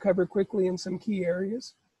we'll recover quickly in some key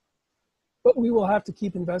areas, but we will have to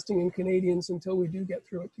keep investing in Canadians until we do get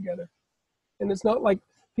through it together. And it's not like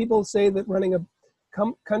people say that running a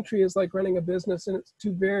country is like running a business, and it's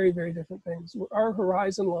two very, very different things. Our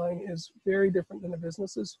horizon line is very different than a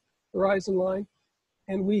business's horizon line,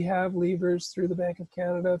 and we have levers through the Bank of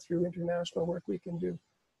Canada, through international work we can do.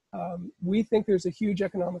 We think there's a huge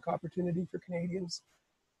economic opportunity for Canadians.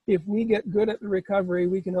 If we get good at the recovery,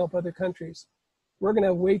 we can help other countries. We're going to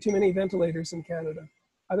have way too many ventilators in Canada.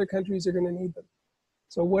 Other countries are going to need them.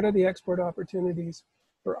 So what are the export opportunities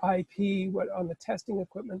for IP, what on the testing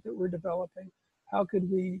equipment that we're developing? How could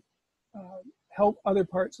we help other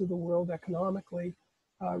parts of the world economically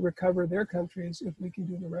recover their countries if we can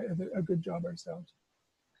do a good job ourselves?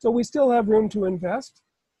 So we still have room to invest.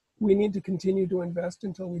 We need to continue to invest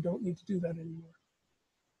until we don't need to do that anymore.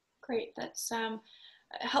 Great, that's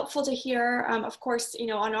helpful to hear. Of course, you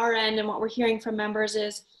know, on our end and what we're hearing from members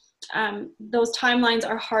is those timelines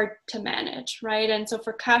are hard to manage, right? And so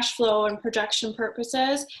for cash flow and projection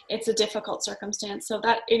purposes, it's a difficult circumstance. So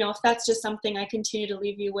that, you know, if that's just something I continue to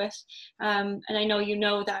leave you with, and I know you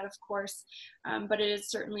know that, of course, but it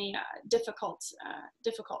is certainly difficult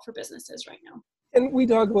for businesses right now. And we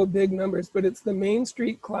talk about big numbers, but it's the Main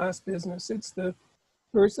Street class business. It's the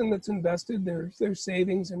person that's invested their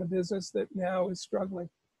savings in a business that now is struggling.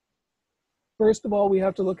 First of all, we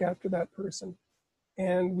have to look after that person.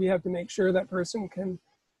 And we have to make sure that person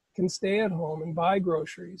can stay at home and buy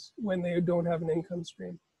groceries when they don't have an income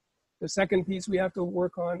stream. The second piece we have to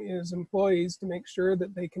work on is employees to make sure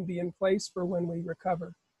that they can be in place for when we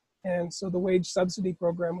recover. And so the wage subsidy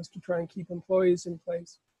program was to try and keep employees in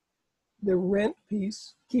place. The rent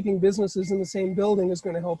piece, keeping businesses in the same building, is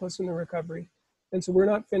going to help us in the recovery. And so we're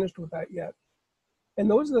not finished with that yet. And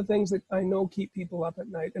those are the things that I know keep people up at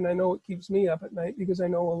night. And I know it keeps me up at night because I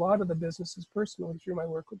know a lot of the businesses personally through my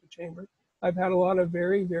work with the Chamber. I've had a lot of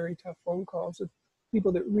very, very tough phone calls with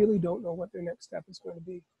people that really don't know what their next step is going to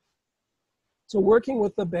be. So working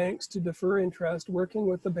with the banks to defer interest, working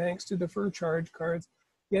with the banks to defer charge cards,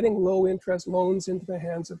 getting low interest loans into the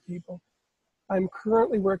hands of people. I'm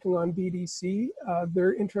currently working on BDC.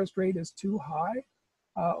 Their interest rate is too high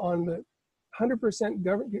on the 100%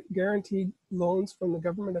 guaranteed loans from the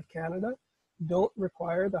Government of Canada don't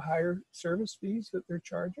require the higher service fees that they're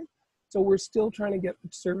charging. So we're still trying to get the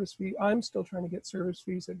service fee. I'm still trying to get service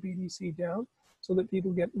fees at BDC down so that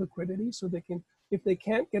people get liquidity, so they can, if they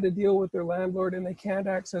can't get a deal with their landlord and they can't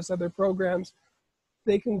access other programs,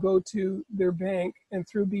 they can go to their bank and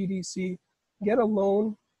through BDC get a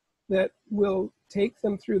loan that will take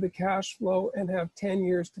them through the cash flow and have 10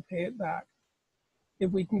 years to pay it back. If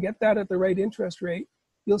we can get that at the right interest rate,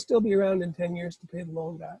 you'll still be around in 10 years to pay the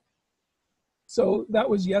loan back. So that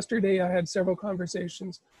was yesterday. I had several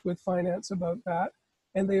conversations with finance about that,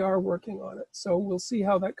 and they are working on it. So we'll see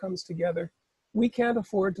how that comes together. We can't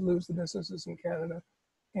afford to lose the businesses in Canada,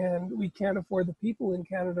 and we can't afford the people in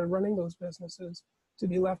Canada running those businesses to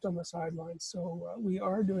be left on the sidelines. So we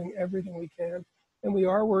are doing everything we can, and we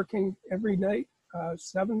are working every night,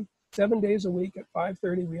 7 days a week at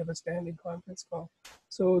 5:30. We have a standing conference call.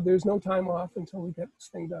 So there's no time off until we get this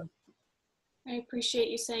thing done. I appreciate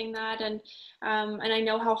you saying that, and I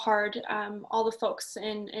know how hard all the folks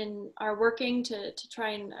are working to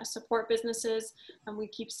try and support businesses. We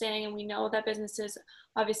keep saying, and we know that businesses,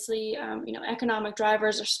 obviously, you know, economic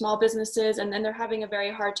drivers are small businesses, and then they're having a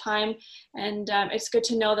very hard time. And it's good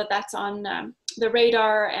to know that that's on the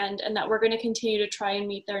radar, and that we're going to continue to try and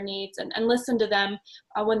meet their needs and listen to them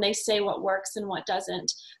when they say what works and what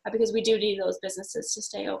doesn't, because we do need those businesses to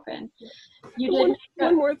stay open. One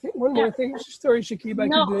more thing. Sorry, Shakiba, I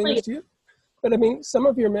keep doing this to you. But I mean, some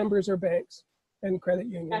of your members are banks and credit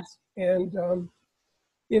unions. Yes. And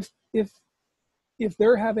if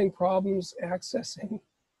they're having problems accessing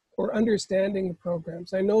or understanding the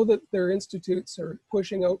programs, I know that their institutes are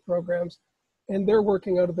pushing out programs and they're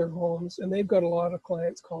working out of their homes and they've got a lot of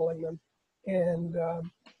clients calling them. And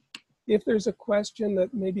if there's a question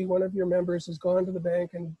that maybe one of your members has gone to the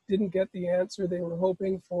bank and didn't get the answer they were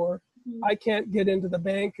hoping for, I can't get into the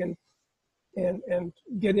bank and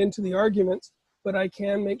get into the arguments, but I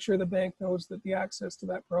can make sure the bank knows that the access to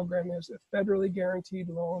that program is a federally guaranteed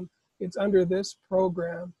loan. It's under this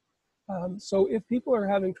program. So if people are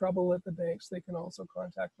having trouble at the banks, they can also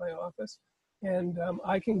contact my office, and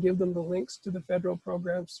I can give them the links to the federal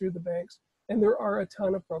programs through the banks. And there are a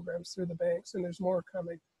ton of programs through the banks, and there's more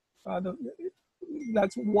coming.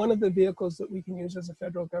 That's one of the vehicles that we can use as a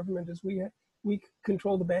federal government is we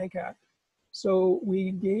control the Bank Act. So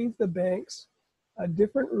we gave the banks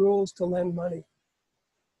different rules to lend money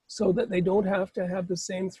so that they don't have to have the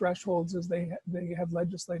same thresholds as they have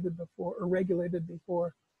legislated before or regulated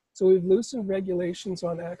before. So we've loosened regulations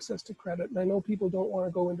on access to credit. And I know people don't want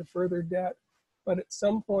to go into further debt, but at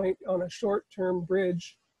some point on a short-term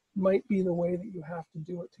bridge might be the way that you have to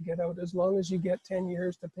do it to get out, as long as you get 10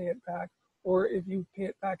 years to pay it back. Or if you pay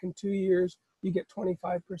it back in 2 years, you get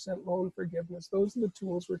 25% loan forgiveness. Those are the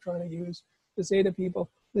tools we're trying to use to say to people,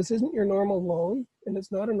 this isn't your normal loan and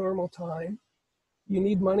it's not a normal time. You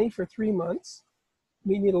need money for 3 months.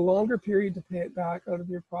 We need a longer period to pay it back out of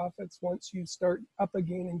your profits once you start up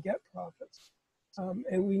again and get profits.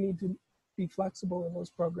 And we need to be flexible in those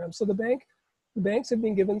programs. So the banks have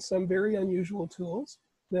been given some very unusual tools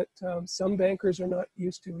that some bankers are not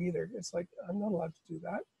used to either. It's like, I'm not allowed to do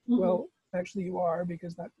that. Mm-hmm. Well, actually you are,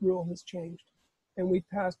 because that rule has changed. And we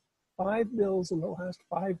passed 5 bills in the last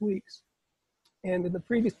 5 weeks. And in the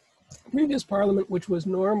previous parliament, which was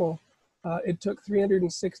normal, it took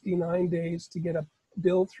 369 days to get a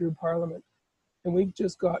bill through parliament. And we've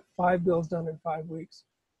just got 5 bills done in 5 weeks.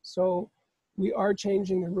 So we are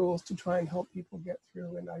changing the rules to try and help people get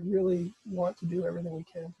through. And I really want to do everything we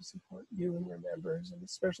can to support you and your members, and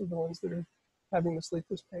especially the ones that are having the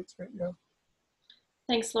sleepless nights right now.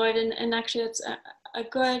 Thanks, Lloyd. And actually, it's a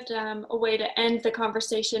good a way to end the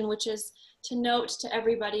conversation, which is to note to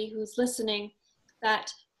everybody who's listening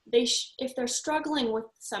that if they're struggling with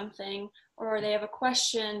something, or they have a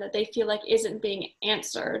question that they feel like isn't being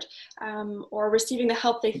answered, or receiving the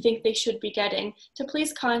help they think they should be getting, to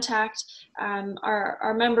please contact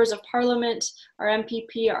our members of parliament, our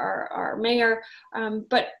MPP, our mayor,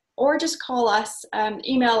 or just call us,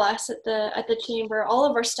 email us at the chamber. All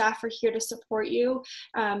of our staff are here to support you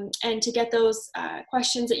and to get those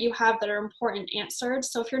questions that you have that are important answered.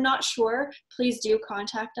 So if you're not sure, please do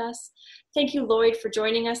contact us. Thank you, Lloyd, for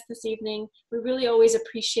joining us this evening. We really always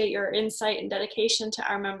appreciate your insight and dedication to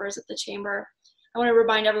our members at the chamber. I want to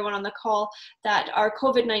remind everyone on the call that our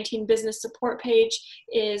COVID-19 business support page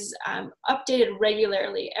is updated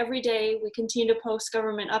regularly. Every day we continue to post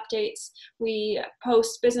government updates. We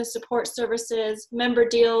post business support services, member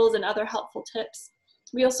deals, and other helpful tips.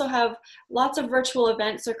 We also have lots of virtual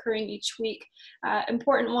events occurring each week,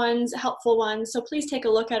 important ones, helpful ones. So please take a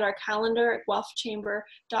look at our calendar at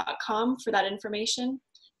guelphchamber.com for that information.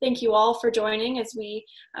 Thank you all for joining, as we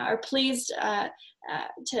are pleased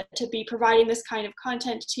to be providing this kind of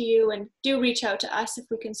content to you, and do reach out to us if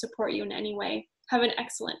we can support you in any way. Have an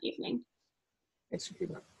excellent evening. Thanks,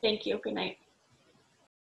 Shakiba. Thank you. Good night.